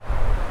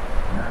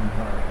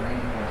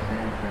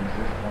consist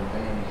of a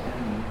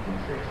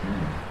 76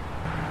 minutes.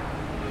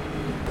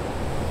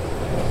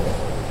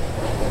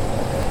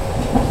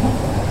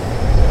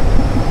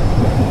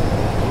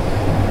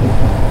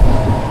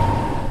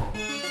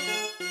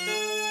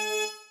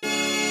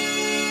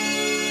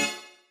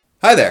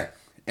 Hi there,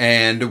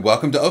 and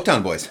welcome to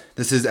Oaktown Boys.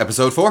 This is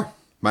episode 4.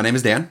 My name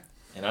is Dan.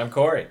 And I'm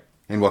Corey.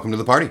 And welcome to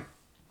the party.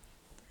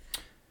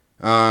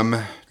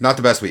 Not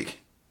the best week.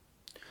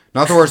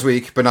 Not the worst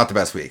week, but not the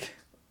best week.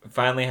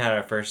 Finally had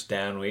our first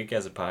down week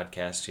as a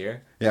podcast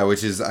here. Yeah,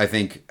 which is, I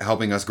think,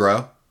 helping us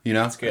grow, you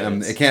know? That's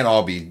good. It can't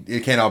all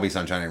be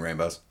sunshine and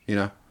rainbows, you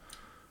know?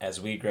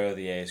 As we grow,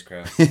 the A's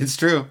grow. It's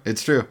true.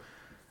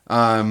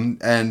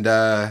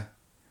 I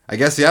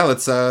guess, yeah,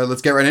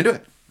 let's get right into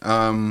it.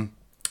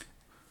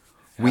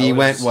 We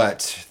went,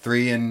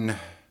 3-4?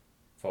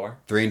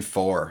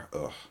 3-4.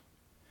 Ugh.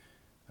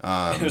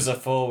 It was a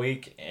full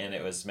week, and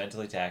it was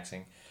mentally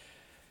taxing.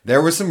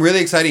 There were some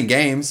really exciting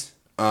games.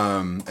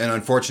 An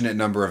unfortunate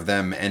number of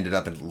them ended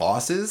up in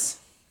losses.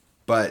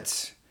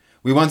 But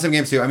we won some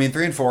games, too. I mean,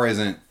 3-4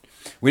 isn't...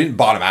 We didn't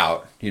bottom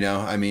out, you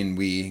know? I mean,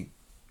 we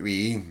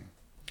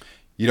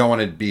you don't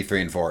want to be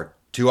 3-4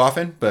 too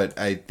often, but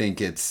I think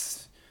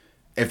if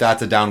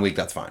that's a down week,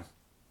 that's fine.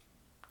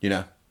 You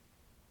know?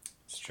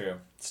 It's true.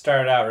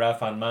 Started out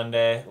rough on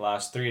Monday,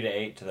 lost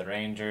 3-8 to the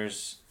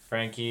Rangers.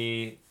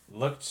 Frankie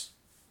looked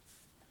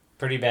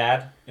pretty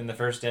bad in the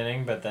first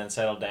inning, but then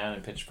settled down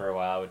and pitched for a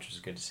while, which was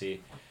good to see.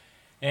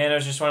 And it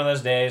was just one of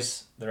those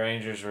days. The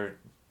Rangers were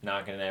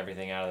knocking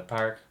everything out of the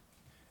park.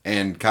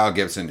 And Kyle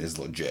Gibson is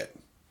legit.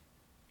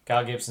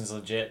 Kyle Gibson's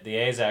legit. The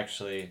A's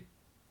actually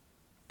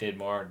did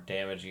more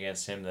damage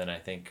against him than I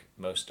think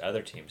most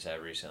other teams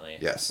have recently.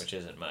 Yes. Which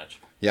isn't much.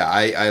 Yeah,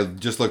 I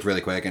just looked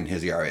really quick, and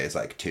his ERA is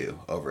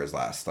 2 over his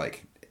last 9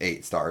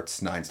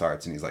 starts,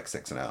 and he's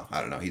 6-0. I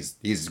don't know. He's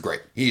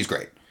great. He's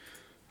great.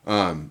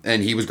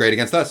 And he was great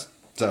against us.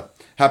 So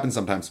happens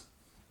sometimes.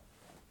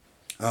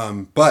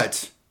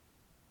 But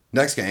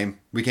next game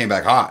we came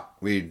back hot.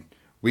 They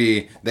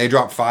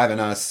dropped 5 on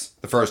us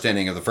the first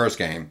inning of the first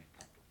game.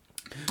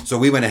 So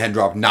we went ahead and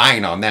dropped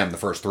 9 on them the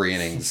first 3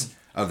 innings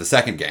of the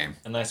second game.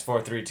 A nice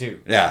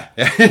 4-3-2. Yeah.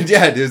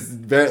 Yeah, there's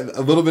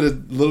a little bit of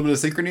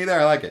synchrony there.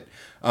 I like it.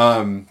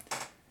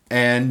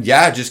 And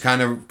yeah, just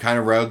kind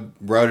of rode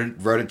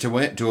it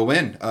to a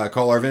win.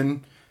 Cole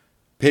Irvin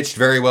pitched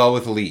very well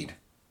with the lead.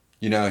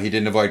 You know, he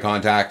didn't avoid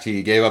contact.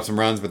 He gave up some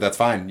runs, but that's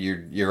fine.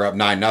 You're up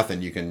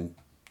 9-0. You can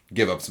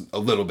give up a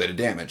little bit of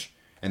damage,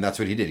 and that's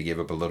what he did. He gave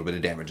up a little bit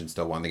of damage and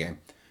still won the game.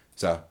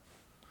 So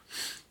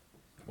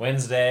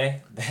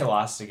Wednesday they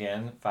lost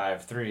again,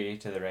 5-3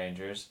 to the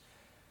Rangers.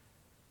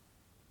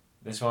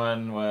 This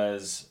one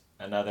was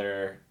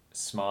another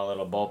small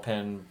little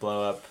bullpen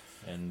blow up,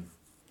 and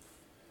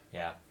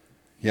yeah.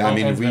 Yeah, I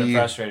mean, bullpen's been a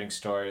frustrating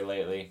story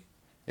lately.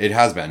 It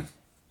has been.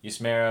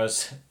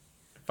 Yusmeros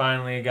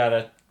finally got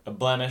a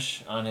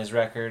blemish on his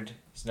record.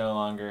 He's no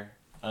longer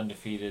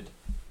undefeated.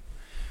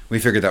 We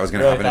figured that was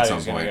going to happen at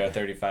some point. He was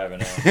going to go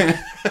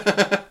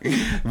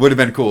 35-0. Would have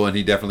been cool, and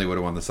he definitely would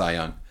have won the Cy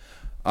Young.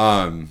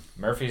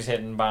 Murphy's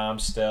hitting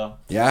bombs still.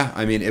 Yeah,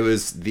 I mean, it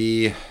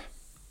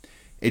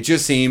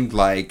just seemed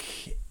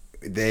like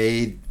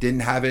they didn't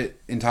have it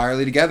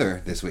entirely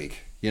together this week.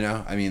 You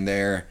know, I mean,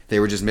 they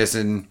were just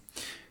missing.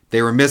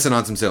 They were missing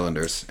on some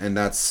cylinders, and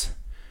that's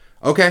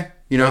okay.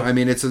 You know, I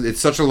mean, it's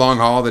such a long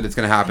haul that it's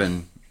going to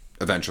happen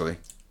eventually.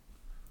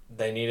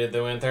 They needed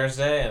the win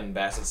Thursday, and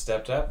Bassett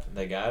stepped up.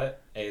 They got it.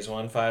 A's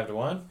won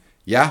 5-1.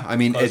 Yeah, I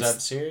mean, Close out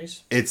the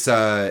series. It's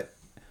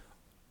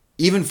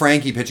even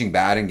Frankie pitching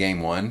bad in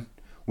game 1.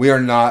 We are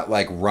not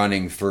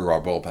running through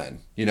our bullpen.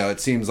 You know, it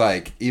seems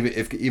like even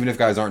if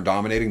guys aren't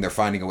dominating, they're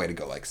finding a way to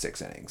go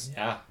 6 innings.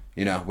 Yeah.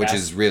 You know, which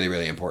is really,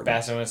 really important.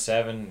 Bassett went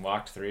 7,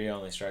 walked 3,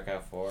 only struck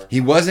out 4. He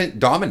wasn't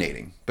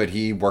dominating, but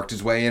he worked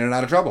his way in and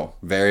out of trouble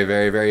very,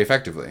 very, very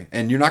effectively.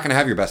 And you're not going to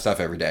have your best stuff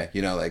every day.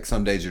 You know,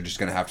 some days you're just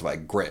going to have to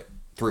grit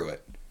through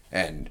it.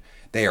 And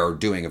they are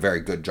doing a very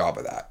good job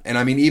of that. And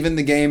I mean, even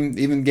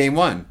game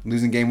 1,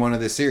 losing game 1 of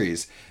this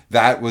series,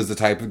 that was the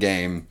type of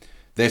game.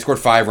 They scored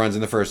 5 runs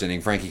in the first inning.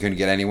 Frankie couldn't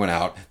get anyone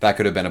out. That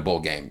could have been a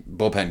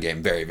bullpen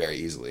game very, very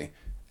easily.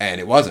 And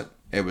it wasn't.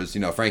 It was,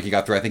 Frankie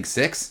got through, I think,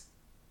 6.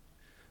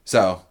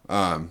 So,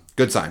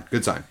 good sign.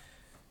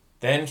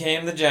 Then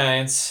came the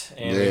Giants,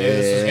 and we knew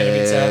this was going to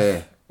be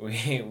tough.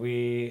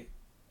 We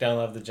don't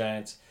love the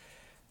Giants.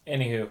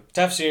 Anywho,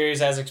 tough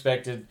series as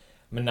expected.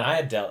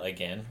 Manaea dealt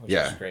again, which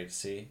was great to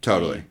see.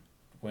 Totally. He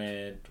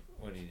went,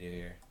 what did he do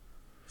here?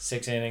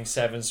 6 innings,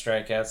 7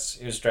 strikeouts.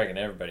 He was striking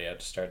everybody out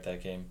to start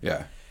that game.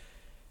 Yeah.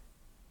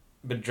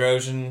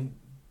 Bedrosian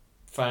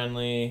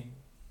finally,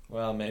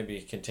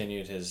 maybe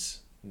continued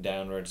his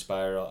downward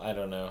spiral. I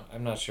don't know.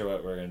 I'm not sure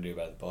what we're going to do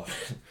about the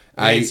bullpen.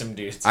 We need some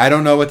dudes. I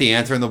don't know what the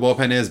answer in the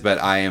bullpen is, but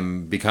I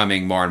am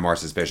becoming more and more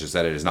suspicious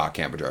that it is not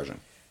Cam Bedrosian.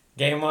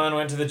 Game 1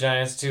 went to the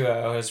Giants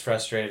 2-0. It was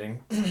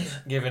frustrating,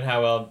 given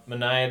how well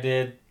Manaea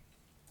did.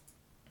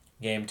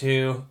 Game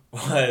 2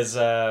 was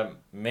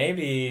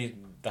maybe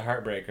the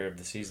heartbreaker of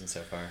the season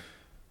so far.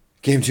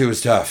 Game 2 was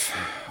tough.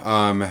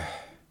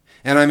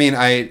 And I mean,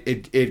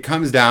 it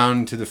comes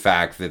down to the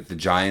fact that the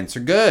Giants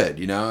are good.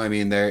 You know, I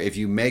mean, if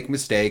you make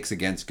mistakes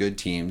against good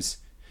teams,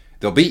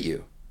 they'll beat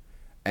you.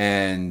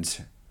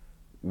 And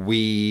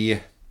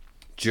we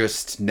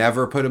just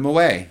never put them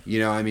away. You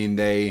know, I mean,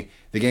 the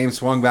game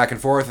swung back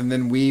and forth, and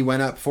then we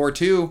went up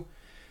 4-2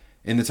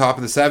 in the top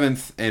of the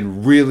 7th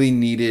and really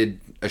needed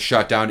a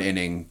shutdown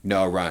inning,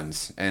 no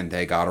runs. And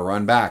they got a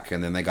run back,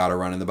 and then they got a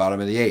run in the bottom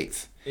of the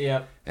 8th.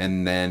 Yep.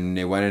 And then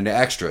it went into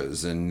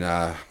extras, and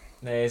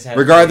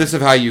regardless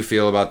of how you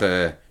feel about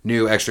the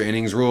new extra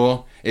innings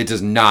rule, it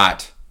does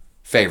not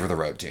favor the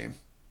road team.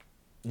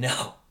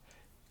 No.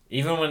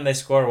 Even when they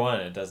score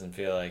one, it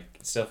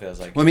still feels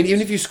like... Well, I mean,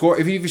 even if you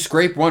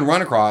scrape one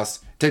run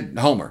across to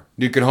homer,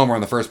 you could homer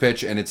on the first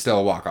pitch and it's still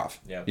a walk-off.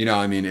 Yep. You know,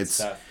 I mean, it's...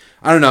 tough.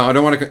 I don't know. I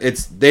don't want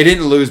to... They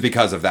didn't lose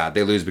because of that.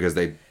 They lose because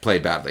they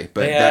played badly.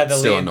 But they had that's to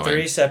still lead annoying.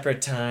 3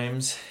 separate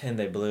times, and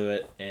they blew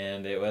it,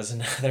 and it was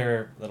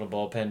another little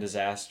bullpen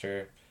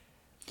disaster.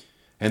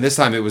 And this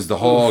time it was the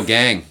whole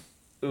gang.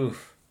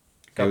 Oof.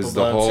 It was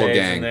the whole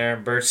gang. In there.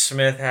 Birch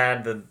Smith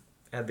had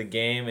the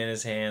game in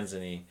his hands,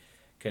 and he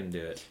couldn't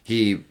do it.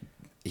 He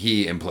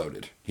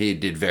imploded. He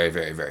did very,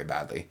 very, very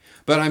badly.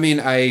 But I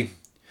mean,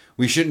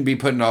 we shouldn't be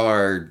putting all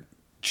our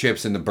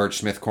chips in the Birch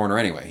Smith corner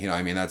anyway. You know,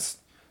 I mean, that's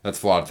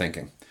flawed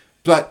thinking.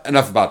 But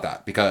enough about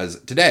that,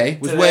 because today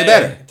was way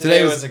better.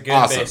 Today was a good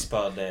awesome.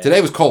 baseball day. Today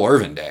was Cole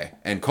Irvin day,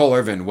 and Cole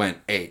Irvin went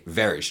 8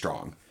 very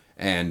strong,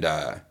 and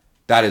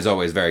that is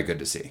always very good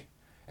to see.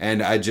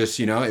 And I just,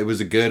 you know, it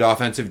was a good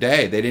offensive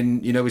day. They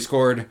didn't, you know, we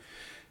scored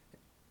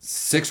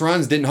 6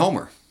 runs, didn't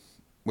homer,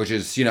 which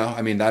is, you know,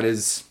 I mean, that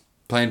is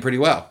playing pretty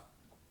well.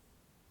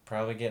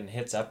 Probably getting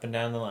hits up and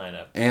down the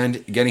lineup.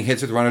 And getting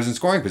hits with runners in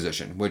scoring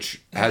position,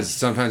 which has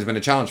sometimes been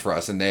a challenge for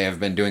us, and they have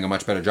been doing a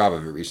much better job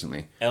of it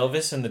recently.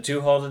 Elvis in the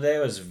 2-hole today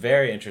was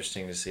very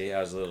interesting to see.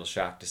 I was a little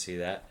shocked to see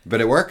that. But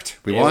it worked.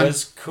 We won. It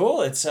was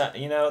cool. It's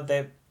you know,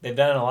 they've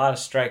done a lot of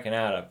striking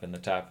out up in the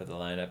top of the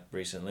lineup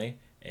recently,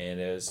 and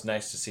it was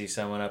nice to see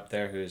someone up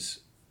there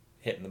who's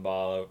hitting the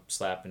ball,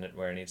 slapping it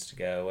where it needs to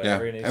go,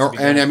 whatever it needs to be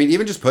done. And I mean,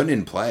 even just putting it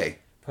in play.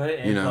 Put it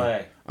in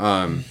play.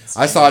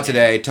 I saw it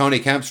today. Tony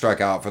Kemp struck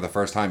out for the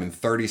first time in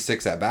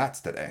 36 at-bats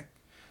today.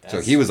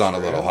 So he was on a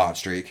little hot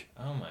streak.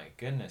 Oh, my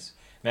goodness.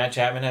 Matt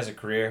Chapman has a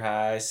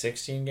career-high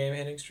 16-game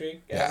hitting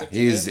streak. Yeah,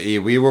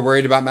 we were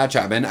worried about Matt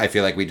Chapman. I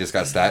feel like we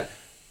discussed that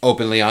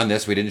openly on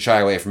this. We didn't shy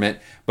away from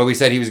it. But we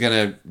said he was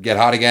going to get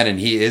hot again, and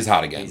he is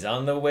hot again. He's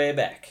on the way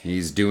back.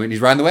 He's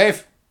riding the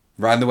wave.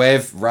 Riding the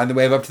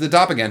wave up to the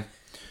top again.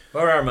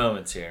 What were our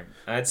moments here?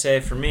 I'd say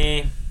for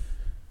me,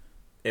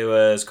 it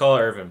was Cole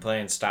Irvin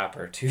playing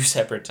stopper 2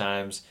 separate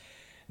times.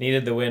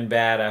 Needed the win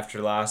bad after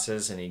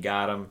losses, and he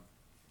got them.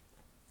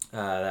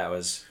 That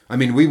was... I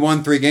mean, we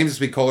won 3 games this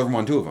week. Cole Irvin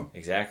won 2 of them.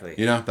 Exactly.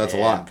 You know, that's a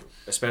lot.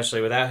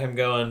 Especially without him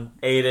going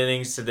 8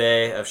 innings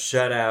today of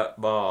shutout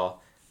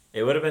ball,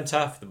 it would have been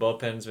tough. The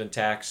bullpen's been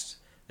taxed.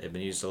 They've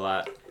been used a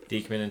lot.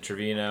 Diekman and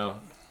Trevino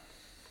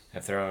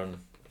have thrown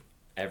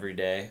every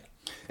day.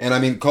 And I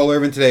mean, Cole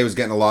Irvin today was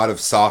getting a lot of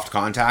soft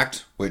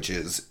contact, which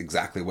is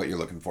exactly what you're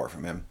looking for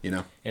from him, you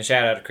know? And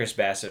shout out to Chris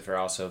Bassett for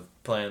also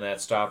playing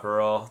that stopper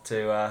role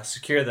to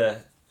secure the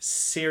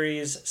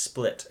series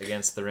split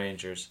against the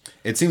Rangers.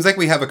 It seems like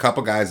we have a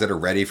couple guys that are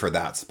ready for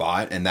that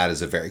spot, and that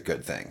is a very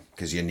good thing,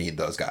 because you need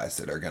those guys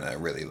that are going to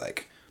really,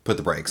 like, put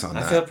the brakes on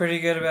that. I feel pretty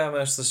good about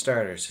most of the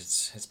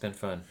starters. It's been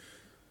fun.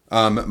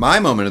 My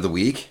moment of the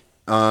week,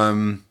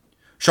 Sean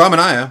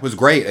Manaea was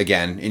great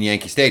again in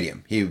Yankee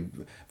Stadium. He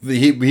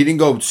didn't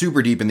go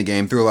super deep in the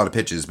game, threw a lot of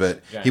pitches,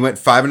 but Giants. he went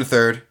 5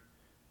 1/3.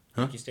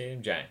 Yankee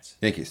Stadium, Giants.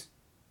 Yankees.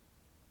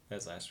 That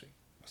was last week.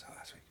 Was that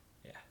last week?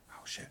 Yeah.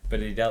 Oh, shit. But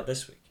he dealt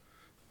this week.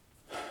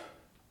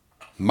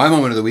 My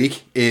moment of the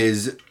week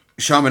is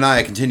Sean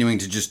Manaea continuing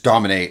to just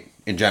dominate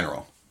in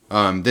general.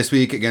 This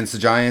week against the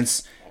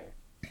Giants,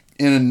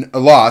 in a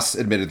loss,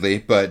 admittedly,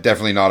 but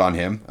definitely not on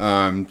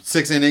him.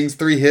 6 innings,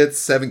 3 hits,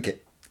 7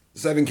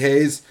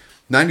 Ks,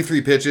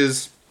 93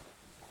 pitches.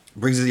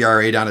 Brings his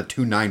ERA down to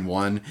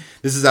 2.91.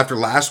 This is after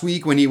last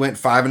week when he went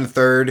 5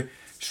 1/3,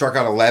 struck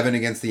out 11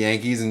 against the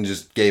Yankees, and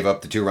just gave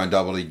up the 2-run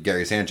double to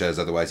Gary Sanchez.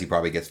 Otherwise, he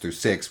probably gets through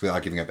 6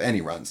 without giving up any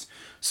runs.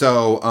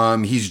 So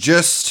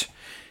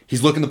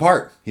he's looking the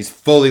part. He's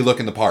fully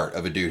looking the part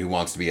of a dude who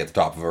wants to be at the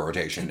top of a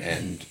rotation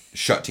and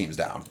shut teams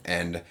down.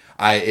 And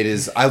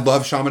I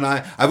love Sean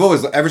Manaea. I've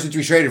always, ever since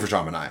we traded for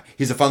Sean Manaea,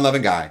 he's a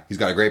fun-loving guy. He's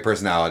got a great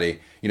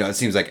personality. You know, it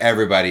seems like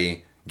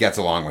everybody gets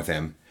along with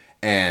him.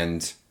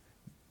 And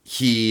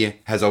he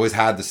has always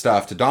had the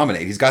stuff to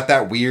dominate. He's got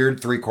that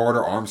weird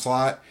 3/4 arm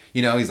slot.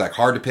 You know, he's like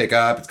hard to pick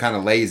up. It's kind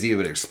of lazy,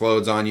 but it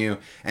explodes on you.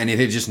 And it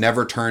had just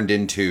never turned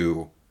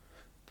into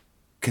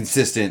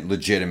consistent,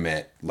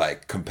 legitimate,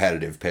 like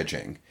competitive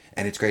pitching.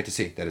 And it's great to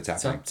see that it's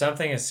happening.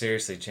 Something has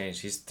seriously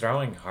changed. He's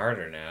throwing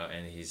harder now,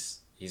 and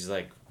he's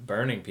like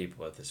burning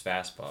people with his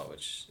fastball,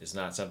 which is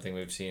not something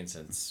we've seen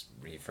since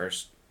he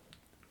first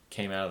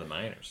came out of the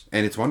minors.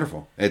 And it's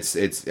wonderful.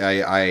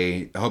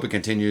 I hope it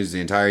continues the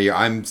entire year.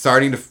 I'm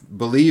starting to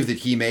believe that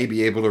he may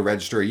be able to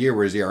register a year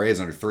where his ERA is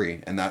under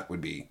 3, and that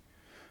would be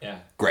Yeah.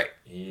 Great.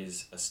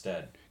 He's a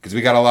stud. Because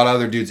we got a lot of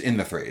other dudes in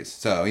the threes.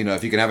 So,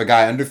 if you can have a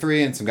guy under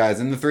 3 and some guys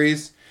in the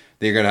threes,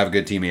 then you're going to have a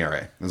good team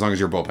ERA. As long as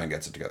your bullpen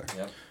gets it together.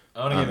 Yep. I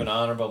want to give an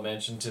honorable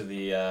mention to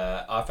the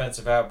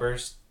offensive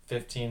outburst.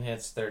 15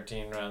 hits,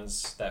 13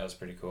 runs. That was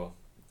pretty cool.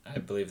 I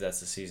believe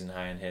that's the season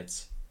high in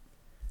hits.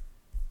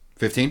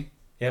 15?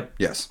 Yep.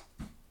 Yes.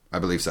 I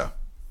believe so.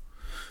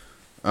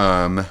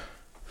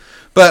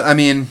 But, I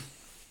mean,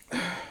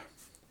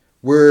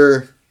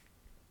 it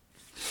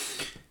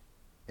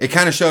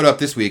kind of showed up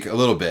this week a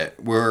little bit.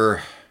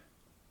 We're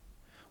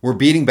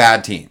beating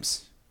bad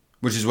teams,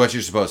 which is what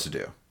you're supposed to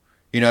do.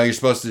 You're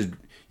supposed to,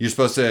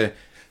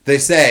 they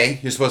say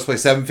you're supposed to play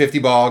 750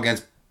 ball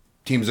against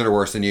teams that are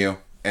worse than you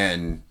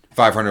and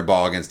 500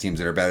 ball against teams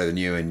that are better than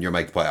you, and you'll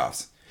make the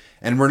playoffs.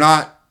 And we're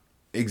not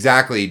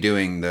exactly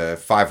doing the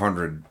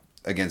 500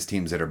 against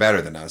teams that are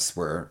better than us.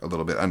 We're a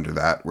little bit under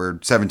that. We're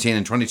 17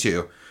 and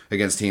 22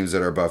 against teams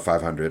that are above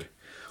 500,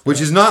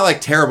 which is not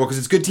like terrible because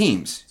it's good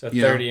teams. So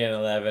 30 and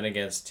 11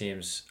 against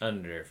teams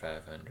under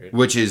 500.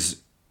 Which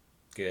is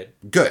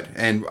good.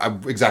 And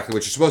exactly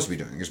what you're supposed to be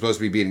doing. You're supposed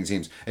to be beating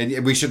teams.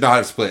 And we should not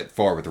have split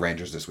 4 with the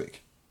Rangers this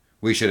week.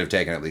 We should have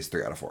taken at least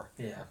 3 out of 4.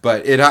 Yeah.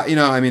 But as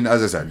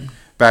I said,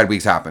 bad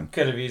weeks happen.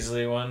 Could have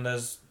easily won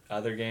those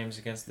other games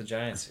against the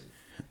Giants.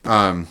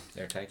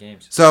 They're tight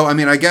games. So,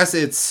 I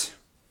guess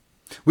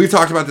we've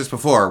talked about this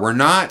before. We're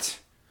not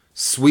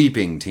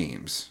sweeping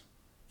teams.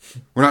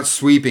 We're not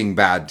sweeping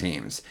bad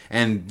teams.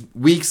 And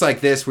weeks like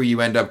this where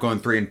you end up going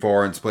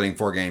 3-4 and splitting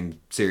 4-game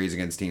series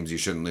against teams you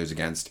shouldn't lose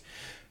against,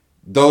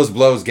 those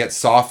blows get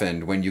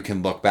softened when you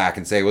can look back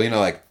and say, well,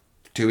 like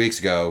 2 weeks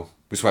ago,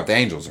 we swept the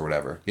Angels or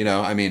whatever.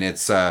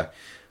 It's,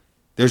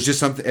 there's just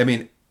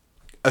something,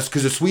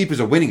 because a sweep is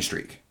a winning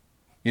streak.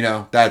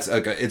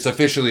 It's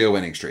officially a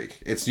winning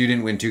streak. You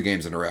didn't win 2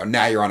 games in a row.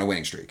 Now you're on a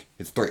winning streak.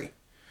 It's 3.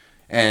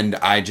 And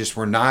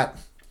we're not,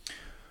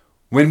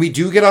 when we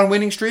do get on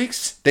winning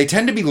streaks, they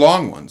tend to be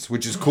long ones,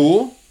 which is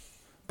cool.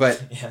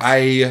 But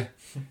yes.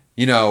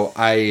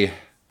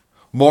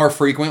 More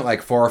frequent,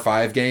 like 4 or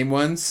 5 game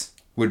ones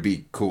would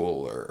be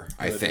cooler,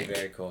 I think. Be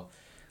very cool.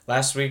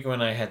 Last week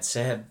when I had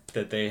said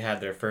that they had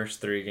their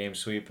first 3-game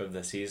sweep of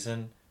the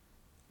season,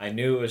 I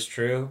knew it was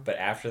true, but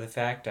after the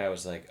fact, I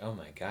was like, oh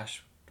my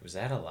gosh, was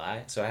that a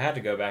lie? So I had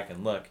to go back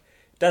and look.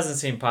 It doesn't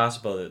seem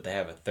possible that they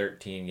have a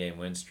 13-game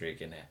win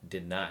streak and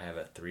did not have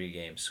a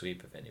 3-game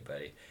sweep of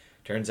anybody.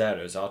 Turns out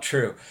it was all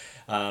true,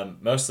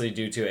 mostly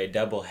due to a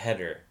double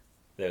header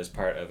that was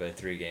part of a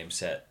 3-game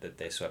set that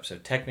they swept. So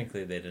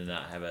technically, they did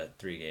not have a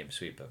 3-game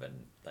sweep of a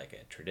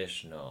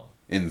traditional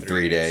in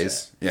 3 days.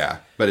 Set. Yeah,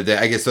 but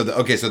I guess so.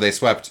 So they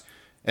swept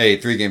a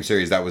 3-game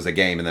series that was a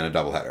game and then a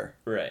doubleheader.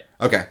 Right.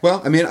 Okay.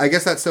 Well, I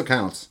guess that still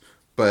counts,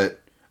 but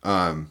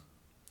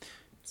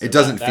it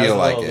doesn't feel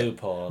like it.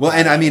 Loophole. Well,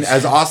 and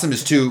as awesome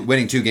as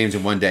winning 2 games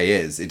in one day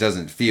is, it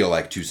doesn't feel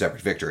like 2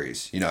 separate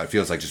victories. It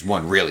feels like just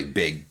one really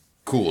big,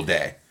 cool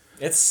day.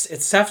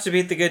 It's tough to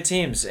beat the good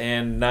teams,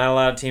 and not a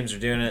lot of teams are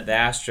doing it. The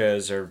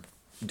Astros are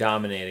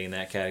dominating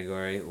that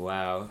category.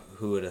 Wow,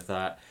 who would have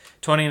thought?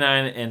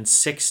 29 and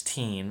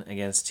 16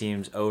 against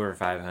teams over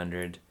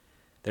 500.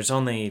 There's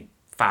only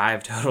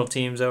 5 total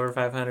teams over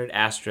 500.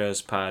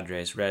 Astros,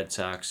 Padres, Red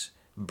Sox,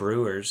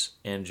 Brewers,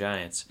 and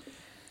Giants.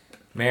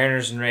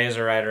 Mariners and Rays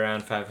are right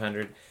around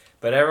 500.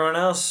 But everyone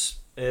else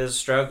is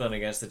struggling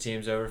against the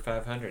teams over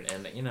 500.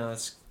 And,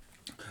 it's...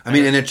 and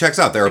it checks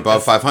out. They're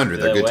above 500.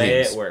 They're good teams. The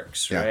way it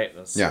works, right?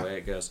 That's the way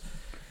it goes.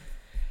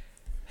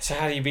 So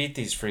how do you beat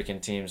these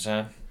freaking teams,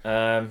 huh?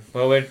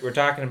 Well, we're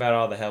talking about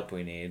all the help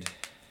we need.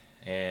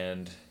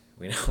 And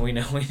we know we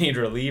need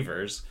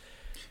relievers.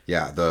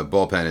 Yeah, the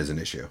bullpen is an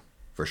issue,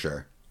 for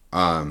sure.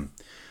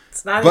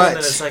 It's not even that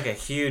it's like a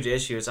huge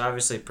issue. It's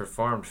obviously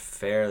performed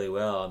fairly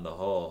well on the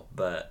whole,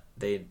 but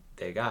they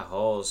got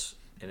holes,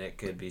 and it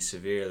could be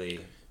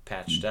severely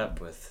patched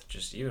up with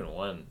just even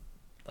one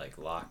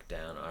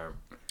lockdown arm.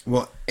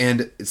 Well,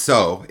 and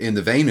so in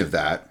the vein of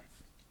that,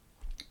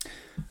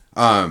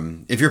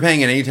 if you're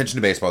paying any attention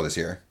to baseball this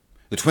year,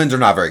 the Twins are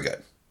not very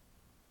good.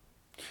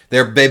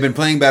 They've been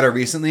playing better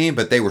recently,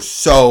 but they were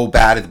so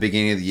bad at the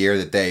beginning of the year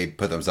that they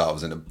put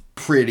themselves in a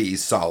pretty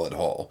solid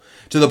hole.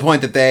 To the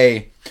point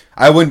that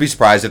I wouldn't be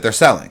surprised if they're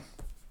selling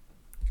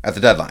at the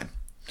deadline.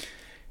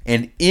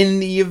 And in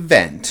the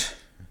event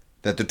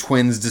that the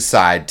Twins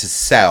decide to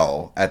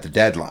sell at the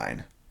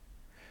deadline,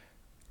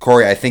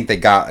 Corey, I think they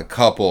got a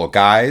couple of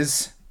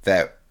guys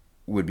that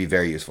would be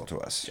very useful to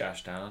us.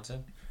 Josh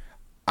Donaldson?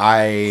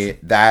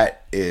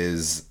 That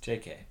is...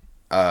 JK.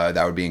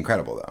 That would be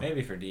incredible, though.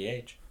 Maybe for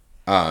DH.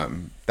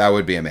 That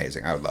would be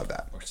amazing. I would love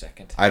that. Or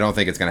second. I don't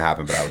think it's going to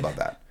happen, but I would love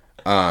that.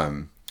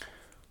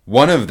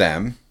 One of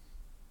them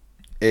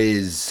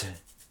is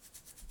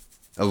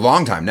a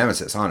longtime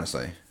nemesis,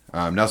 honestly.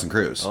 Nelson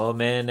Cruz. Old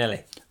man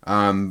Nelly.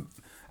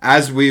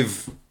 As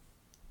we've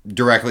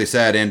directly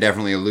said and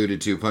definitely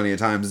alluded to plenty of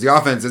times, the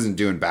offense isn't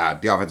doing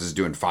bad. The offense is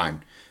doing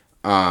fine.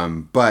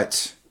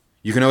 But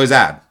you can always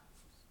add.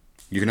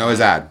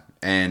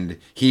 And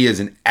he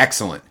is an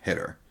excellent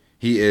hitter.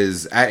 He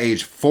is at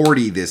age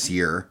 40 this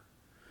year.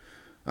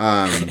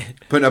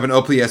 Putting up an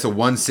OPS of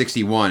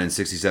 161 in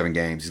 67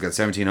 games. He's got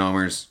 17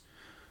 homers.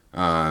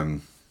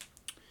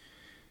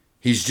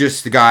 He's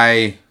just the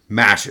guy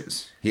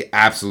mashes. He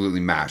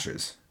absolutely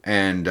mashes.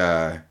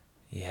 And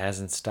he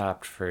hasn't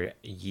stopped for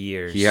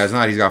years. he has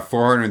not. He's got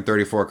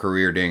 434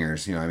 career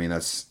dingers. You know, I mean,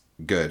 that's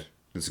good.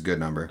 That's a good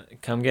number.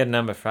 Come get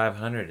number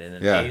 500 in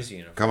an A's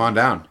uniform. Come on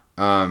down.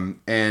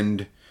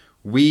 And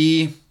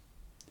we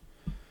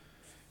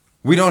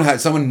don't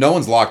have someone. No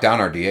one's locked down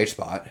our DH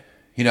spot.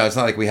 You know, it's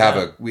not like we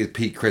have we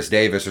Pete Chris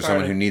Davis or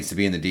someone who needs to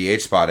be in the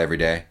DH spot every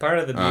day. Part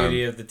of the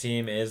beauty of the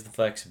team is the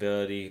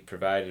flexibility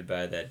provided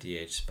by that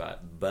DH spot,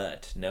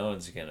 but no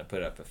one's gonna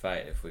put up a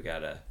fight if we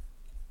got a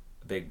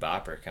big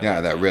bopper coming.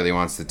 Yeah, that really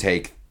wants to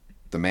take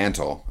the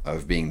mantle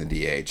of being the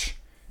DH,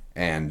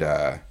 and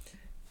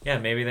yeah,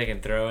 maybe they can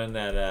throw in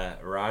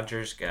that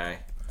Rogers guy.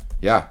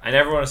 Yeah, I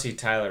never want to see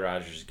Tyler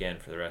Rogers again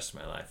for the rest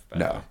of my life.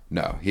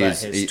 No,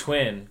 his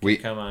twin can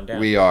come on down.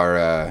 We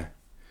are.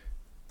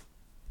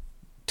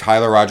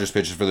 Tyler Rogers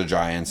pitches for the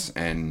Giants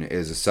and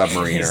is a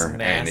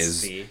submariner and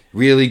is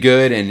really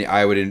good, and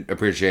I would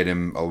appreciate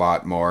him a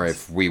lot more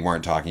if we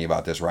weren't talking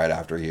about this right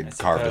after he had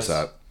carved us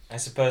up. I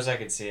suppose I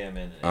could see him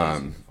in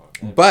an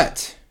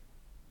but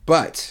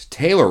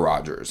Taylor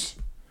Rogers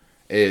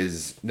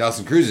is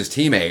Nelson Cruz's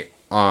teammate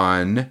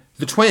on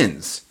the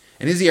Twins,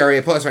 and his ERA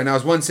plus right now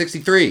is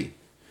 163.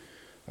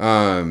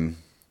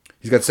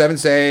 He's got 7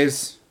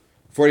 saves,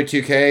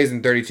 42 Ks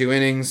in 32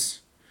 innings.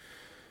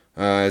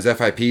 His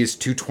FIP is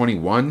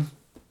 221.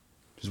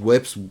 His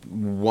whip's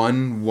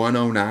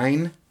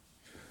 109.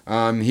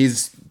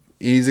 He's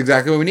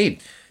exactly what we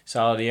need.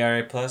 Solid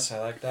ERA plus. I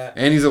like that.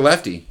 And he's a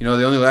lefty. You know,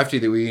 the only lefty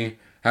that we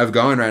have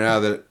going right now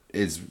that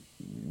is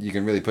you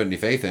can really put any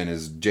faith in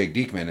is Jake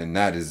Diekman, and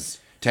that is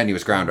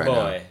tenuous ground right now.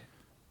 Boy,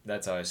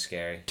 that's always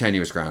scary.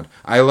 Tenuous ground.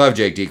 I love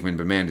Jake Diekman,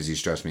 but man, does he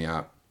stress me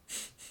out.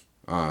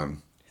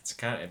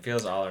 It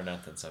feels all or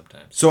nothing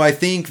sometimes. So I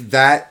think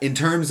that in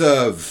terms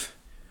of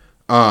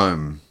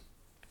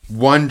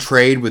one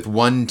trade with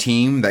one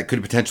team that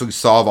could potentially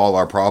solve all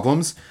our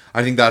problems,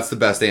 I think that's the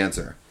best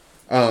answer.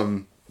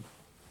 I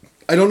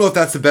don't know if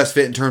that's the best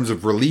fit in terms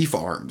of relief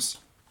arms.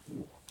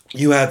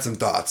 You had some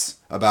thoughts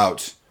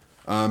about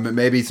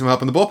maybe some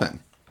help in the bullpen.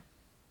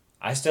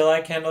 I still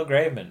like Kendall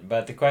Graveman,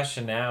 but the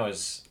question now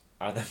is,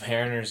 are the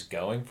Mariners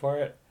going for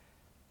it?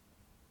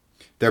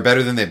 They're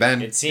better than they've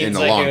been it seems in a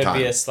like long it would time.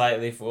 be a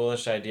slightly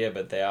foolish idea,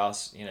 but they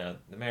also,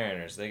 the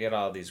Mariners, they get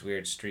all these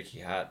weird, streaky,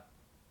 hot...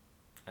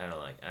 I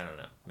don't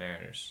know.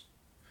 Mariners.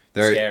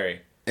 They're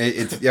scary.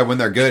 When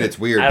they're good, it's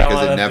weird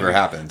because it never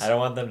happens. I don't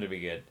want them to be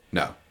good.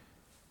 No.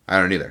 I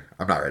don't either.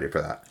 I'm not ready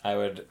for that. I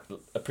would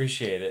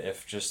appreciate it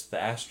if just the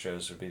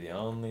Astros would be the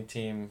only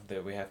team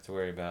that we have to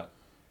worry about.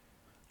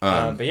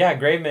 But yeah,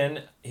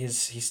 Graveman,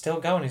 he's still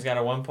going. He's got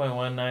a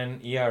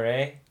 1.19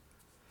 ERA.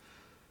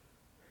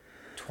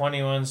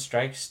 21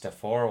 strikes to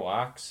 4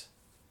 walks.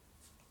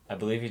 I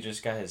believe he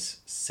just got his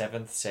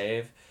 7th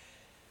save.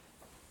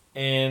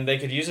 And they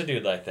could use a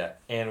dude like that.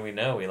 And we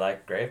know we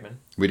like Graveman.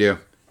 We do.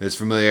 There's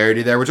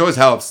familiarity there, which always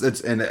helps.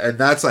 And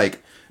that's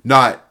like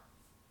not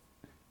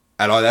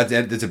at all.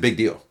 That's a big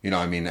deal. You know,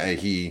 I mean,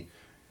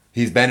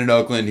 he's been in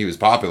Oakland. He was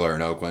popular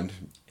in Oakland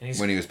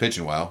when he was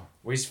pitching well.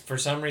 We for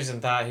some reason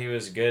thought he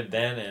was good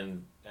then,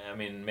 and I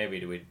mean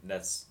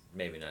that's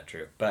maybe not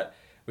true, but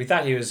we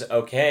thought he was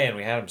okay, and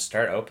we had him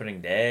start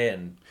opening day,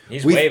 and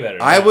he's way better.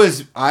 I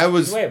was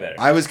way better.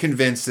 I was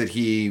convinced that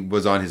he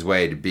was on his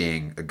way to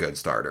being a good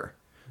starter.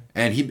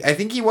 And I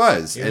think he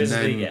was. He was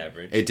league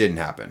average. It didn't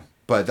happen.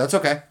 But that's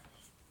okay.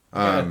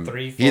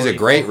 He's a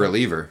great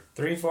reliever.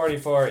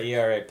 3.44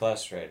 ERA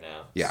plus right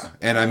now. Yeah.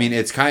 And I mean,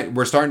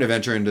 we're starting to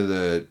venture into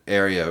the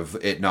area of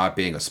it not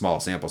being a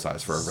small sample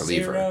size for a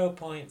reliever.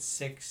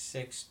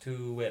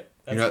 0.662 whip.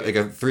 That's like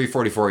a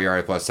 3.44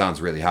 ERA plus sounds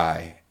really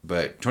high,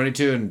 but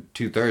 22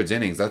 2/3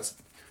 innings, that's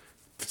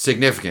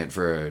significant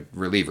for a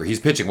reliever. He's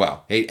pitching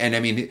well. And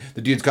I mean,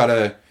 the dude's got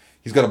a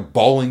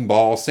bowling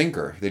ball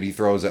sinker that he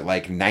throws at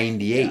like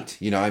 98. Yeah.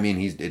 You know, I mean,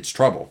 it's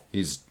trouble.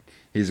 He's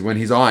when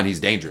he's on, he's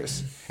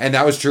dangerous. And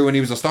that was true when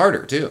he was a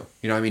starter too.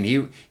 You know, I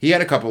mean, he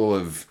had a couple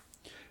of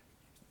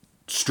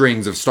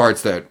strings of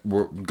starts that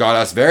got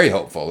us very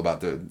hopeful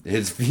about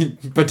his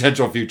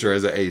potential future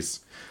as an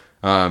ace.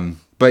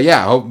 But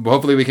yeah,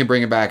 hopefully we can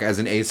bring him back as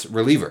an ace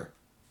reliever.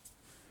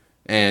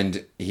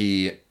 And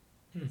he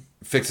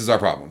fixes our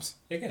problems.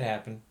 It could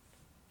happen.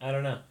 I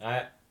don't know.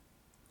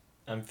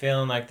 I'm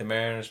feeling like the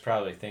Mariners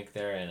probably think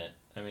they're in it.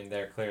 I mean,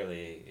 they're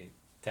clearly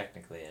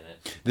technically in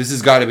it. This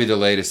has got to be the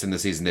latest in the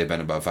season they've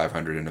been above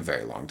 500 in a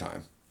very long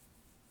time.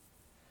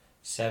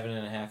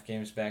 7.5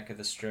 games back of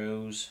the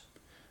Stros.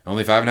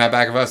 Only 5.5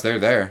 back of us. They're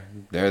there.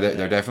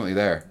 They're definitely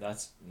there.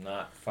 That's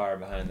not far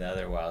behind the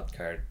other wild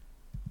card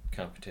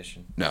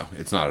competition. No,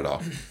 it's not at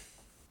all.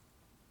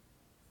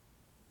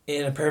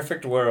 In a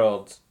perfect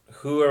world,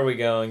 who are we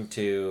going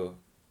to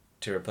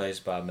replace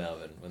Bob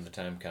Melvin when the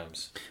time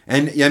comes?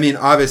 And I mean,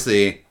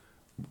 obviously,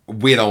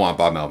 we don't want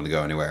Bob Melvin to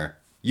go anywhere.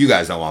 You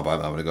guys don't want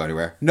Bob Melvin to go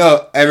anywhere.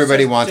 No,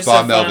 everybody wants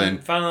Bob Melvin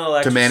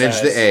fun to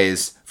manage the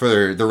A's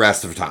for the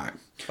rest of time.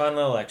 Fun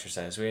little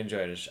exercise. We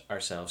enjoyed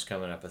ourselves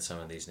coming up with some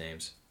of these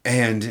names.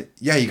 And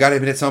yeah, you got to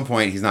admit at some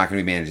point he's not going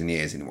to be managing the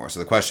A's anymore. So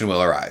the question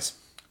will arise.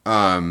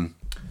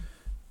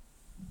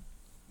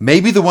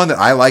 Maybe the one that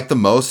I like the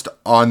most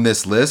on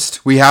this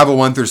list, we have a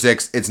 1 through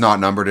 6. It's not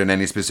numbered in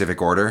any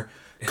specific order.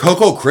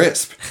 Coco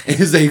Crisp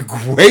is a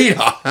great.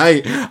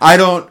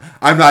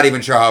 I'm not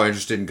even sure how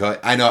interested in Coco.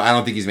 I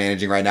don't think he's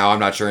managing right now. I'm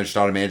not sure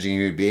interested in managing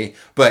he would be.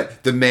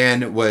 But the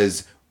man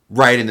was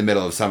right in the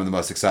middle of some of the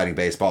most exciting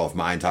baseball of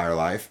my entire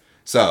life.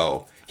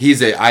 So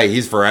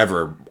he's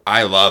forever.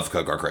 I love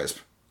Coco Crisp.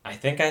 I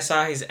think I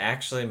saw he's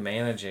actually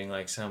managing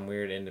like some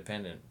weird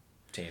independent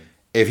team.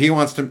 If he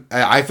wants to,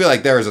 I feel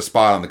like there is a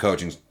spot on the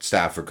coaching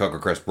staff for Coco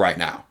Crisp right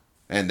now,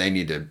 and they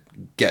need to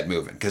get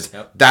moving because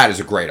that is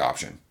a great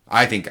option.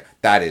 I think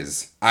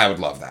I would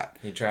love that.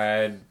 He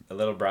tried a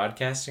little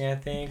broadcasting, I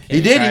think.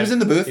 He did. He was in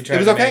the booth. It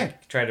was okay.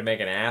 He tried to make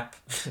an app.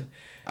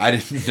 I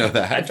didn't know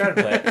that. I tried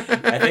to play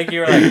it. I think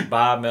you were like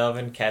Bob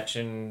Melvin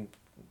catching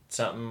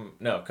something.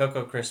 No,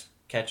 Coco Crisp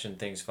catching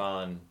things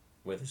falling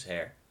with his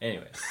hair.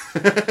 Anyways,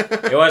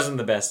 it wasn't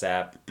the best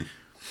app.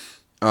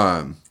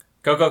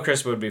 Coco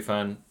Crisp would be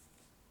fun.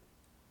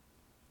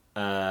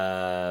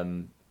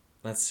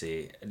 Let's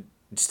see.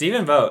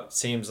 Stephen Vogt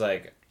seems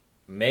like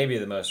maybe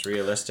the most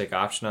realistic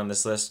option on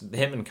this list.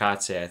 Him and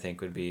Kotsay, I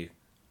think, would be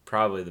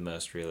probably the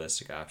most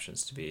realistic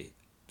options to be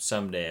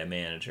someday a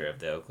manager of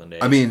the Oakland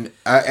A's. I mean,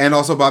 and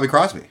also Bobby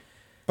Crosby.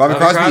 Bobby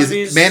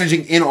Crosby is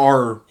managing in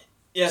our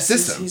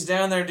system. He's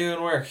down there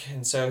doing work,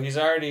 and so he's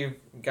already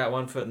got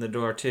one foot in the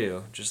door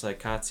too, just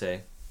like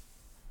Kotsay.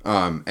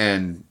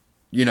 And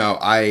you know,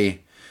 I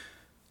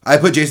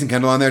put Jason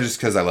Kendall on there just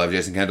because I love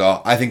Jason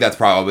Kendall. I think that's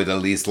probably the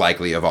least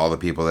likely of all the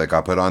people that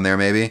got put on there,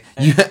 maybe.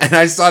 And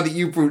I saw that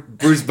you put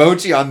Bruce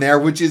Bochy on there,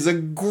 which is a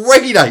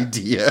great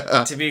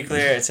idea. To be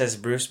clear, it says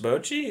Bruce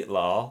Bochy,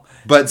 lol.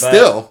 But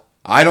still,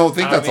 I don't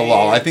think that's a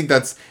lol. I think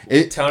that's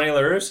it. Tony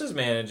La Russa is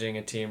managing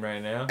a team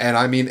right now. And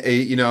I mean,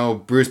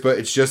 Bruce, but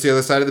it's just the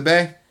other side of the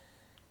bay.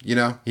 You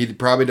know, he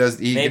probably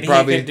does. Maybe he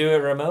could do it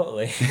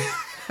remotely.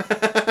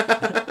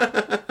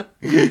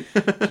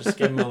 Just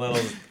give him a little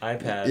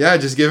iPad. Yeah,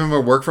 just give him a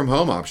work from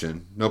home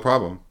option. No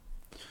problem.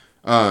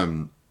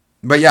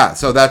 But yeah,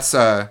 so that's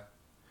I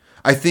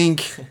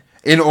think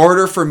in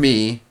order for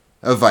me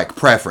of like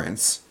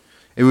preference,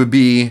 it would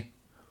be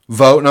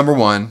Vogt number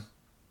 1,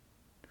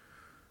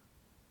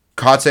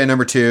 Kotsay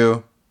number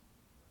 2,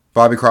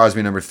 Bobby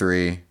Crosby number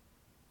 3,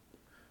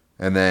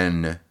 and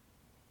then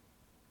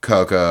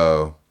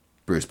Coco,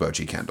 Bruce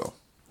Bochy, Kendall.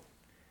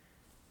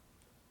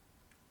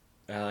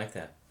 I like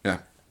that. Yeah.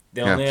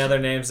 The only other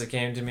names that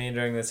came to me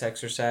during this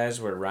exercise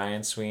were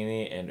Ryan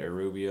Sweeney and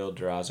Erubio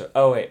Durazo.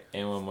 Oh, wait,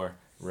 and one more.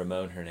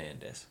 Ramon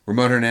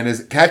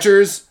Hernandez.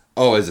 Catchers,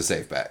 always a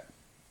safe bet.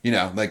 You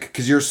know, like,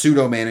 because you're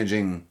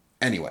pseudo-managing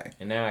anyway.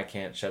 And now I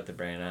can't shut the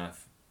brain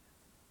off.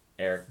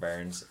 Eric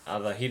Burns.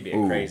 Although he'd be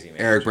a crazy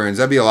manager. Eric Burns,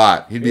 that'd be a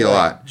lot. He'd be a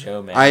lot.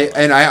 Joe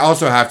Manuel. I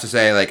also have to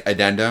say, like,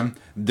 addendum,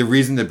 the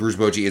reason that Bruce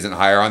Bochy isn't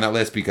higher on that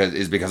list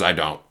is because I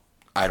don't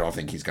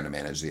think he's going to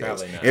manage the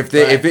A's.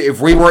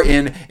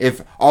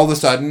 If all of a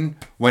sudden,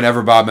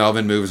 whenever Bob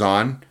Melvin moves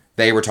on,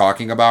 they were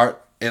talking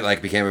about it,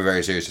 like became a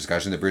very serious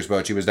discussion that Bruce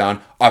Bochy was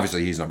down.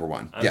 Obviously, he's number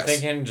 1. I'm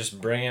thinking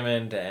just bring him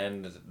in to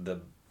end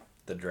the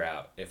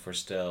drought if we're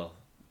still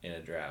in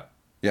a drought.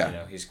 Yeah. You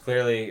know, he's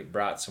clearly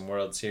brought some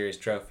World Series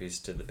trophies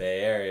to the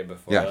Bay Area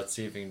before. Yeah. Let's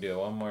see if we can do it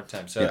one more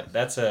time. So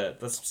let's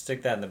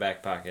stick that in the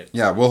back pocket.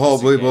 Yeah,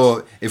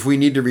 we'll if we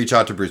need to reach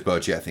out to Bruce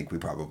Bochy, I think we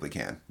probably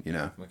can. You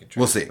know,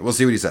 we'll see. We'll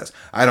see what he says.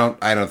 I don't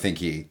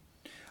think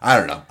I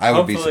don't know. I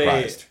would be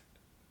surprised.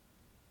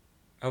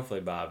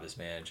 Hopefully, Bob is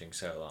managing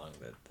so long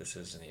that this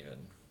isn't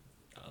even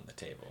on the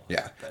table.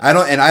 Yeah, I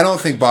don't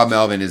think Bob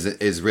Melvin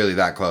is really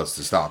that close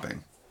to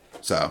stopping.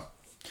 So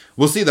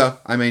we'll see though.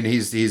 I mean,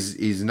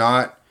 he's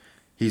not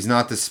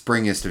the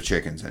springiest of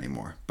chickens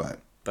anymore.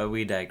 But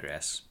we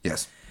digress.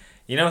 Yes.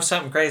 You know,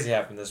 something crazy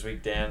happened this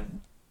week,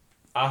 Dan.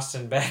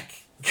 Austin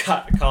Beck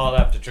got called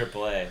up to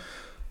AAA.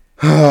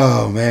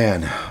 Oh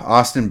man,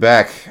 Austin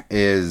Beck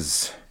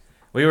is.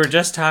 We were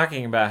just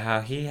talking about how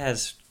he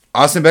has.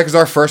 Austin Beck is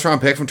our first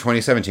round pick from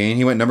 2017.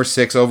 He went number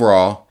 6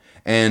 overall.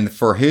 And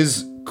for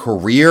his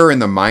career in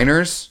the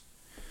minors,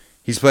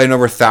 he's played in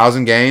over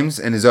 1,000 games,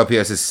 and his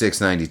OPS is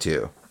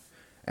 692.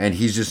 And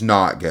he's just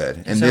not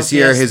good. And this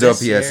year, his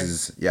OPS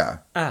is,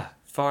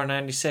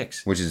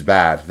 496. Which is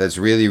bad. That's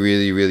really,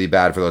 really, really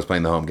bad for those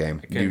playing the home game.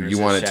 You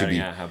want it to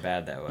be. Out how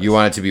bad that was. You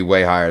want it to be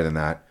way higher than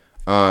that.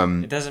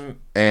 It doesn't.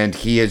 And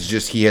he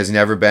has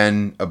never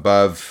been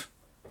above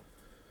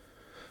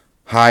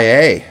high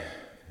A.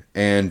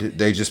 And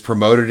they just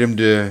promoted him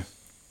to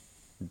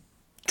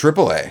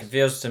AAA. It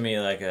feels to me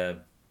like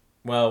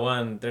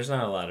there's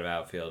not a lot of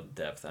outfield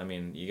depth. I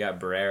mean, you got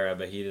Barrera,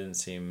 but he didn't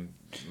seem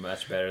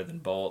much better than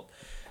Bolt.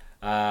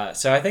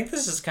 So I think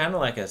this is kind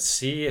of like a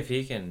see if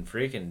he can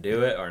freaking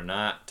do it or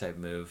not type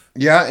move.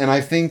 Yeah, and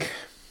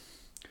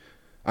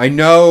I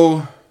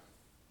know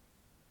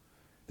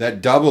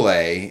that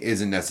AA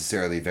isn't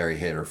necessarily very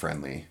hitter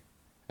friendly.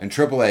 And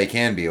AAA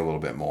can be a little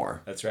bit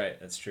more. That's right.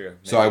 That's true.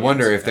 So I Maybe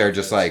wonder it's if they're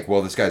just benefits. like,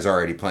 well, this guy's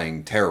already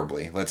playing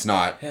terribly. Let's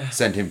not Yeah.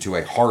 send him to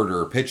a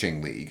harder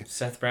pitching league.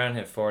 Seth Brown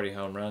hit 40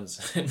 home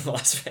runs in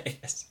Las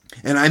Vegas.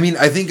 And I mean,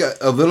 I think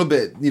a little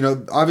bit,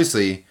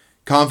 obviously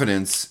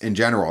confidence in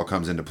general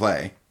comes into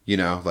play.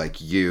 Like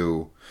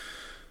you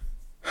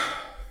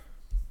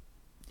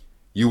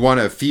want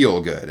to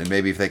feel good. And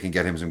maybe if they can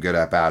get him some good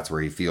at-bats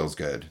where he feels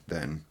good,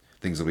 then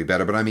things will be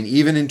better. But I mean,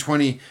 even in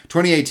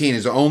 2018,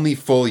 his only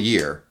full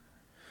year,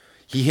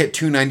 he hit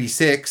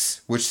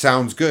 296, which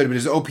sounds good, but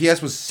his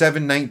OPS was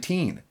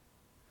 719.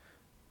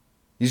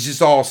 He's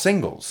just all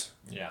singles.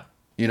 Yeah.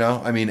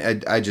 I mean,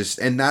 I just,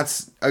 and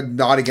that's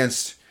not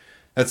against,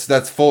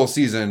 that's full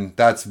season.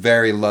 That's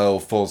very low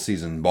full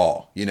season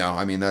ball.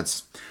 I mean,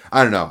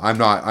 I don't know. I'm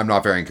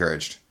not very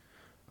encouraged.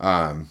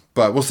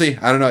 But we'll see.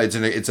 I don't know.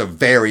 It's a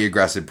very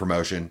aggressive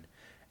promotion,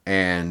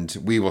 and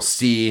we will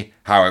see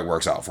how it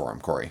works out for him,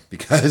 Corey,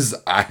 because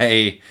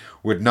I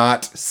would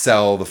not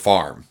sell the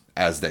farm,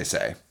 as they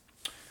say.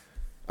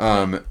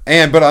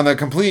 But on the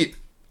complete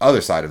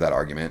other side of that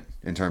argument,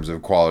 in terms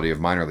of quality of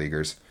minor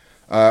leaguers,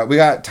 we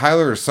got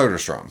Tyler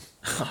Soderstrom,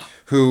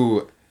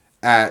 who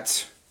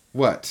at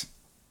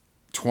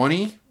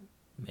 20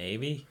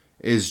 Maybe.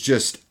 is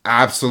just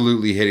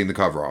absolutely hitting the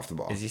cover off the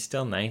ball. Is he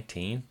still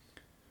 19?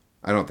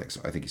 I don't think so.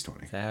 I think he's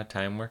 20. Is that how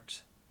time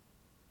works?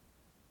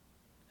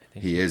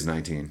 He is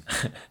 19.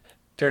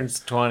 Turns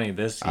 20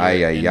 this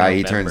year. Yeah.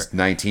 He turns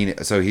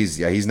 19. So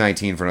he's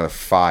 19 for another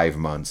 5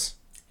 months.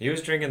 He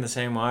was drinking the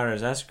same water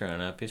as us growing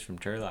up. He's from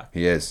Turlock.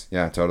 He is.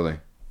 Yeah, totally.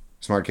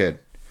 Smart kid.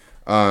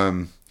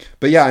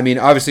 But yeah, I mean,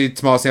 obviously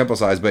small sample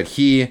size, but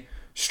he's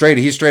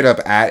straight up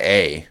at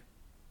A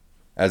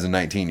as a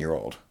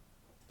 19-year-old,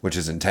 which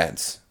is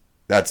intense.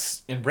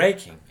 That's In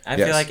breaking. I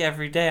Yes. feel like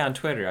every day on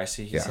Twitter I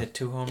see he's Yeah. hit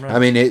 2 home runs. I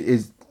mean,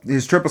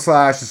 his triple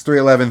slash is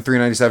 311,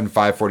 397,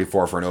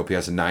 544 for an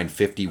OPS of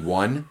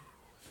 951.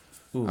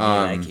 Ooh,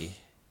 Nike.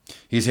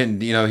 He's hitting,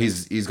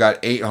 he's got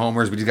 8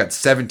 homers, but he's got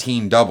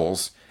 17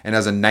 doubles. And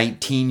as a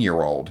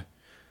 19-year-old,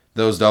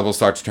 those doubles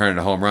start to turn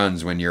into home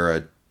runs when you're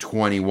a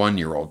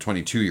 21-year-old,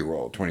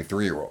 22-year-old,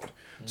 23-year-old.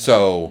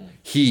 So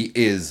he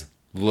is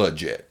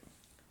legit.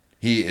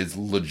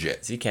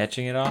 Is he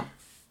catching it all?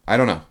 I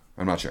don't know.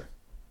 I'm not sure.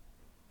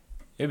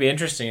 It'd be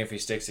interesting if he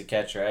sticks a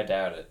catcher. I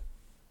doubt it.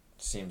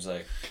 Seems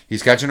like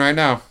He's catching right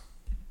now.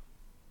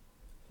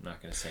 I'm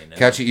not going to say no.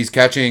 He's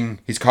catching.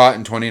 He's caught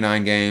in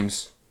 29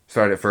 games.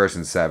 Started at first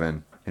in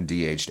 7 and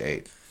DH'd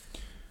 8.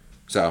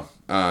 So,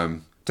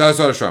 Tyler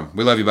Soderstrom,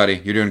 we love you,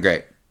 buddy. You're doing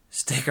great.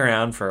 Stick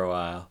around for a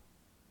while.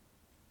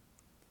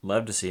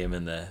 Love to see him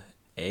in the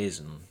A's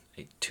in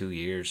like 2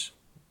 years.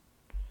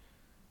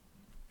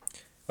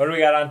 What do we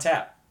got on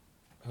tap?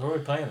 Who are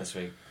we playing this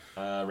week?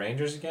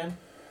 Rangers again?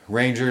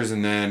 Rangers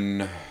and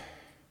then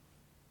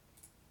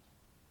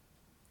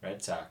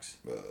Red Sox.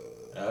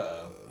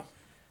 Uh-oh.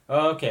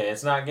 Okay,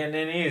 it's not getting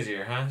any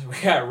easier, huh? We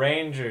got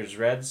Rangers,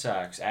 Red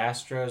Sox,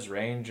 Astros,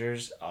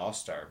 Rangers,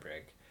 All-Star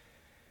break.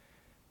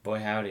 Boy,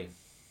 howdy.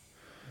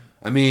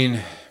 I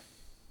mean,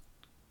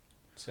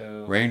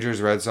 So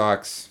Rangers, Red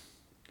Sox.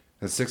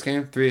 That's 6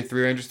 games. Three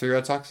Rangers, 3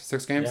 Red Sox.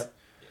 6 games.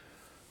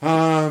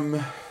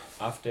 Yep.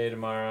 Off day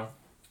tomorrow.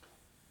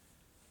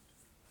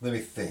 Let me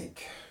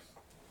think.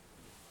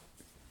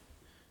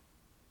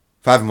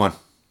 5-1.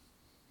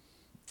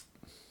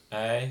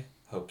 I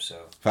hope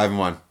so.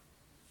 5-1.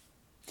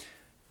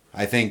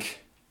 I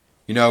think,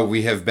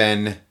 we've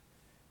been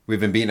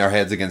beating our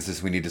heads against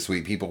this "we need to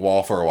sweep people"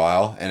 wall for a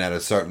while, and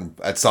at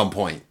some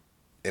point,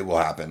 it will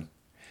happen.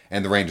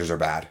 And the Rangers are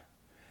bad,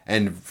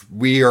 and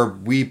we've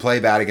been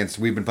playing bad against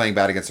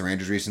the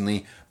Rangers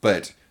recently.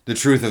 But the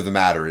truth of the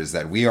matter is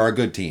that we are a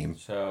good team,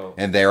 So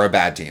and they are a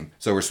bad team.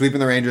 So we're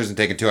sweeping the Rangers and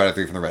taking 2 out of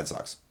 3 from the Red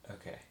Sox.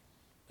 okay,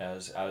 I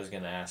was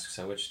gonna ask.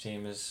 So which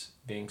team is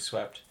being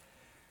swept?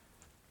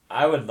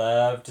 I would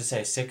love to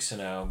say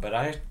 6-0, but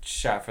I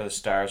shot for the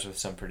stars with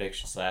some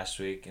predictions last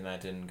week, and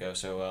that didn't go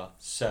so well.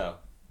 So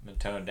I'm gonna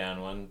tone it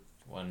down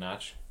one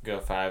notch,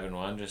 go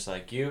 5-1, just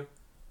like you.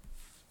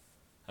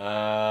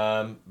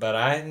 But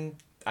I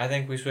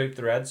think we sweep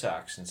the Red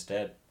Sox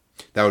instead.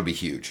 That would be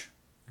huge.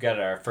 We got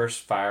our first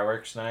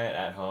fireworks night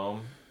at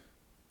home,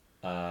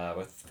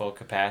 with full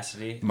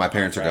capacity. My on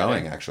parents are Friday.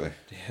 going, actually.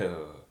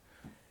 Dude.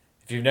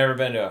 If you've never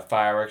been to a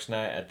fireworks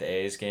night at the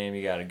A's game,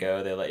 you gotta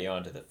go. They let you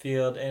onto the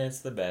field, and it's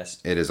the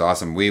best. It is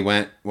awesome. We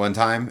went one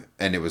time,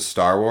 and it was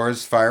Star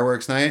Wars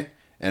fireworks night,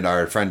 and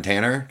our friend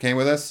Tanner came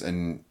with us,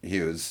 and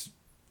he was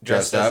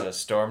dressed up. as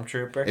a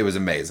stormtrooper. It was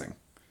amazing.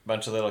 A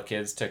bunch of little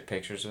kids took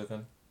pictures with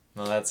him.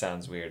 Well, that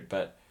sounds weird,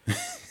 but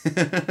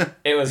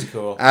it was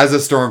cool. As a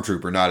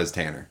stormtrooper, not as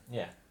Tanner.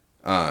 Yeah.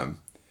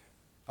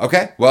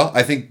 Okay, well,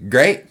 I think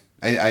great.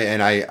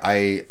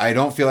 I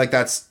don't feel like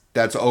that's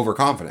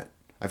overconfident.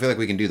 I feel like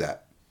we can do that.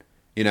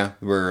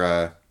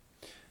 We're.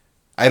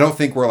 I don't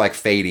think we're like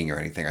fading or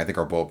anything. I think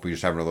we're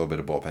just having a little bit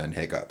of bullpen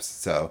hiccups.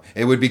 So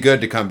it would be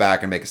good to come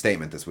back and make a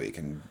statement this week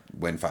and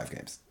win 5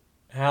 games.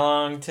 How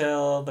long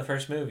till the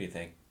first move, you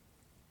think?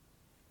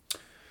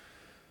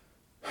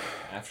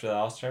 after the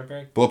All-Star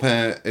break?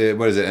 Bullpen,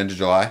 what is it, end of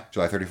July?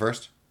 July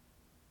 31st?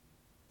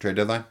 Trade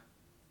deadline?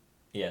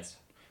 Yes.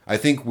 I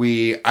don't think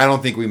we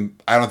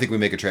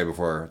make a trade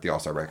before the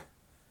All-Star break.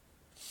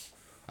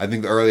 I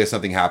think the earliest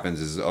something happens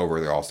is over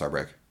the All-Star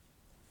break.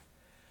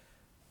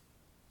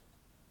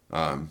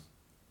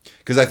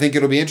 Because I think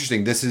it'll be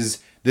interesting. This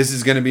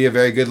is going to be a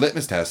very good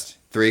litmus test.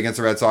 3 against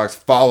the Red Sox,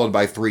 followed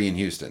by 3 in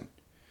Houston.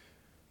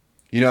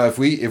 You know, if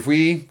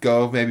we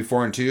go maybe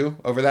 4-2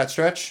 over that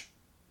stretch,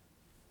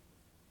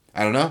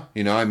 I don't know.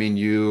 You know, I mean,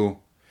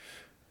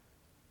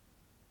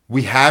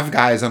 we have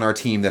guys on our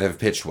team that have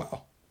pitched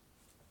well.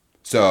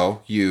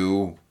 So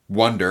you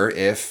wonder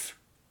if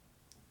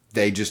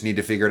they just need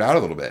to figure it out a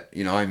little bit.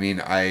 You know, I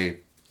mean,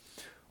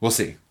 we'll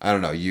see. I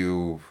don't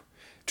know.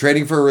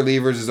 Trading for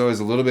relievers is always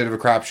a little bit of a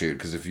crapshoot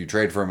because if you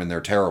trade for them and they're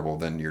terrible,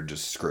 then you're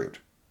just screwed.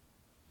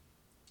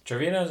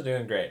 Trevino's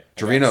doing great.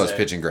 Trevino is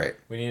pitching great.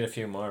 We need a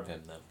few more of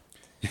him,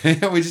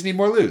 though. We just need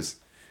more Luz.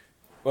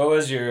 What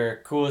was your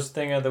coolest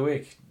thing of the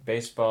week,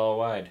 baseball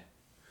wide?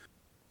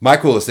 My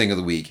coolest thing of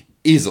the week,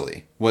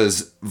 easily,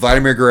 was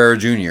Vladimir Guerrero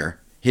Jr.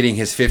 hitting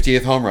his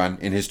 50th home run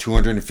in his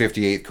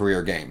 258th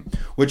career game,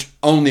 which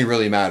only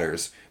really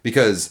matters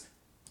because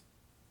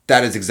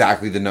that is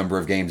exactly the number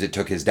of games it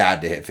took his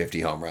dad to hit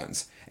 50 home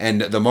runs.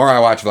 And the more I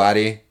watch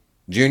Vladdy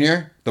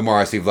Jr., the more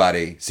I see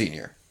Vladdy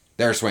Sr.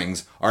 Their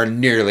swings are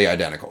nearly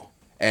identical.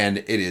 And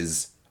it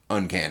is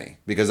uncanny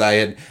because I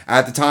had,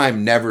 at the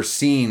time, never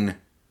seen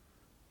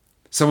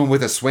someone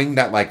with a swing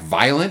that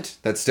violent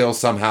that still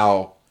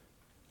somehow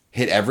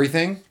hit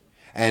everything.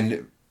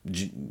 And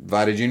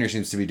Vladdy Jr.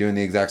 seems to be doing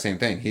the exact same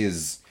thing.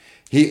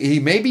 He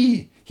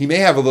may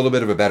have a little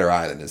bit of a better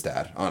eye than his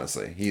dad,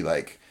 honestly. He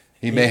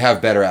may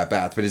have better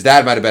at-bats, but his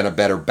dad might have been a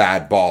better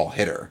bad ball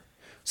hitter.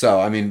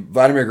 So, I mean,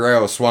 Vladimir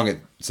Guerrero swung at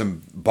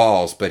some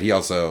balls, but he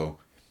also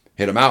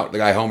hit him out. The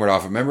guy homered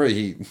off. Remember,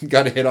 he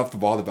got a hit off the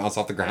ball that bounced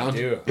off the ground? I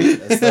do.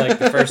 That's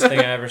the first thing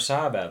I ever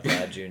saw about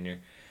Vlad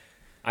Jr.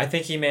 I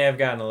think he may have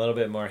gotten a little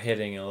bit more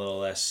hitting and a little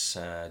less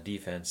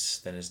defense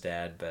than his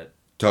dad, but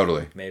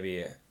totally.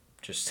 Maybe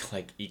just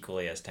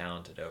equally as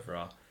talented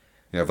overall.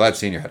 Yeah, Vlad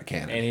Sr. had a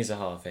cannon. And he's a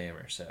Hall of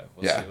Famer, so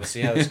we'll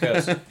see how this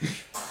goes.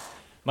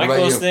 My about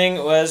coolest you?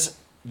 thing was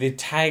the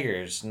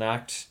Tigers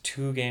knocked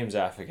 2 games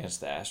off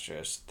against the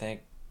Astros.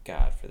 Thank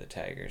God for the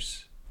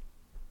Tigers.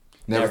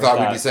 Never thought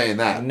we'd be saying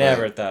that.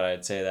 Never thought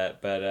I'd say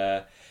that.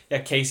 But,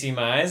 Casey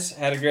Mize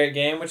had a great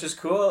game, which is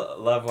cool.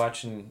 Love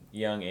watching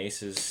young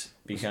aces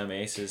become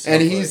aces.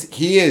 And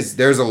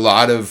there's a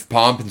lot of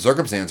pomp and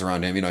circumstance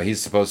around him. You know,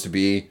 he's supposed to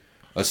be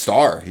a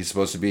star. He was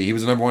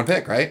the number 1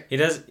 pick, right? He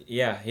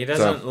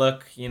doesn't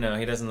look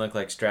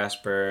like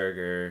Strasburg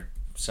or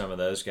some of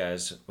those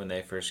guys when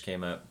they first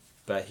came up.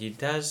 But he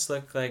does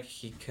look like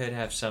he could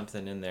have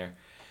something in there.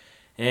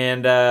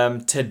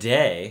 And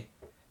today,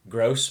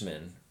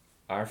 Grossman,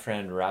 our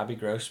friend Robbie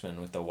Grossman,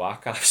 with the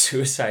walk-off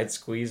suicide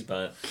squeeze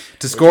bunt.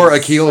 To score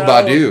Akil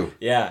Baddoo.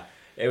 Yeah.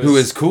 Who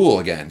is cool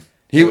again.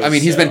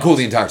 He's been cool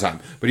the entire time.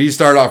 But he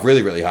started off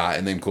really, really hot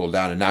and then cooled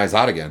down, and now he's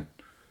hot again.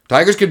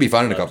 Tigers could be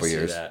fun in a couple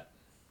years. That.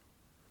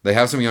 They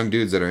have some young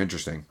dudes that are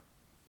interesting.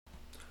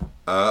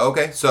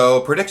 Okay,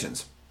 so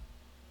predictions.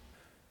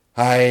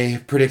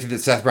 I predicted that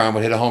Seth Brown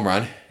would hit a home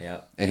run.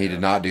 Yeah. And he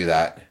did not do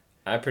that.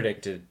 I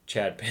predicted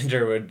Chad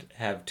Pinder would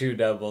have 2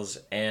 doubles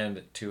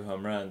and 2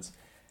 home runs.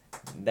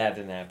 That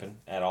didn't happen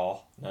at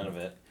all. None of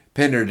it.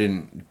 Pinder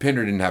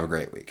didn't have a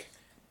great week.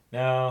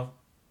 No,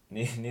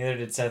 neither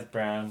did Seth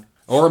Brown.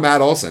 Or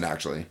Matt Olson,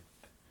 actually.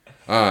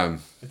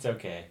 It's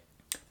okay.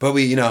 But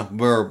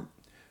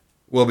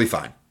we'll be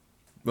fine.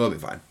 We'll be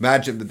fine.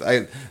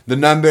 The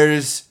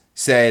numbers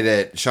say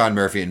that Sean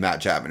Murphy and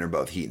Matt Chapman are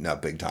both heating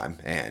up big time,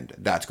 and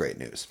that's great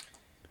news.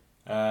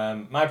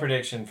 My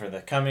prediction for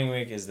the coming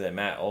week is that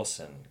Matt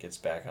Olson gets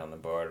back on the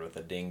board with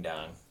a ding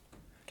dong.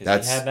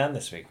 Because he had none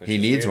this week, which he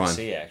is needs weird one. to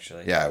see,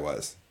 actually. Yeah, it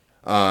was.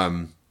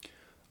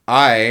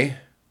 I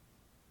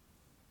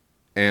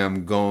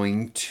am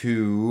going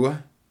to.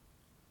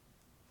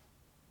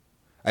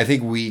 I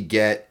think we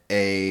get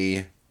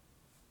a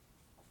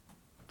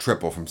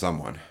triple from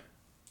someone.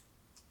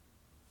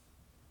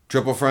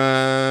 Triple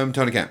from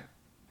Tony Kemp.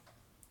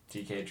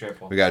 TK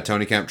triple. We got a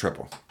Tony Kemp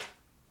triple.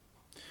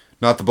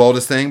 Not the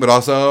boldest thing, but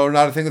also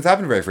not a thing that's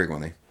happened very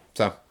frequently.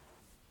 So,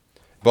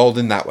 bold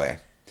in that way.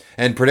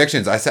 And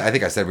predictions, I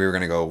think I said we were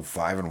going to go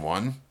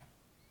 5-1.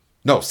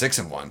 No,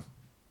 6-1.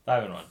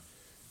 5-1.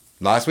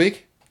 Last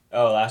week?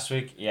 Oh, last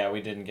week? Yeah,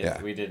 we didn't get.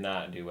 Yeah. We did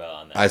not do well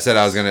on that. I said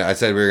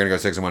we were gonna go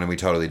 6-1, and we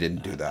totally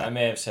didn't do that. I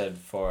may have said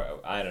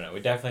 4. I don't know.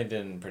 We definitely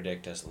didn't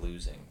predict us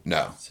losing.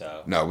 No.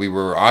 So no, we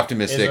were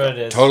optimistic, Is what it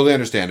is. totally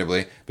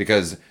understandably,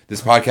 because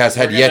this podcast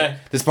had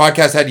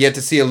yet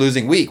to see a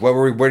losing week. What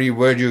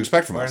did you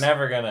expect from We're us?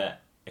 never gonna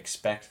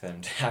expect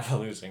them to have a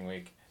losing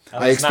week.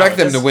 At I least not expect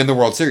with them to win the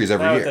World Series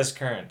every not year. with this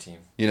current team.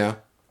 You know.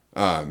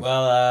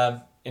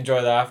 Well,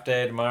 enjoy the off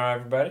day tomorrow,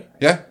 everybody.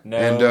 Yeah. No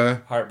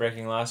And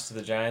heartbreaking loss to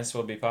the Giants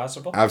will be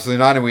possible. absolutely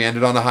not, and we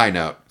ended on a high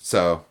note.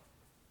 So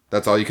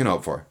that's all you can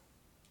hope for.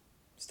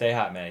 Stay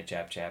hot, Matty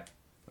Chap.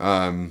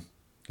 And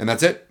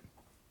that's it.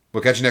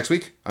 We'll catch you next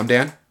week. I'm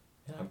Dan.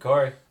 I'm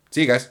Corey.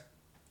 See you guys.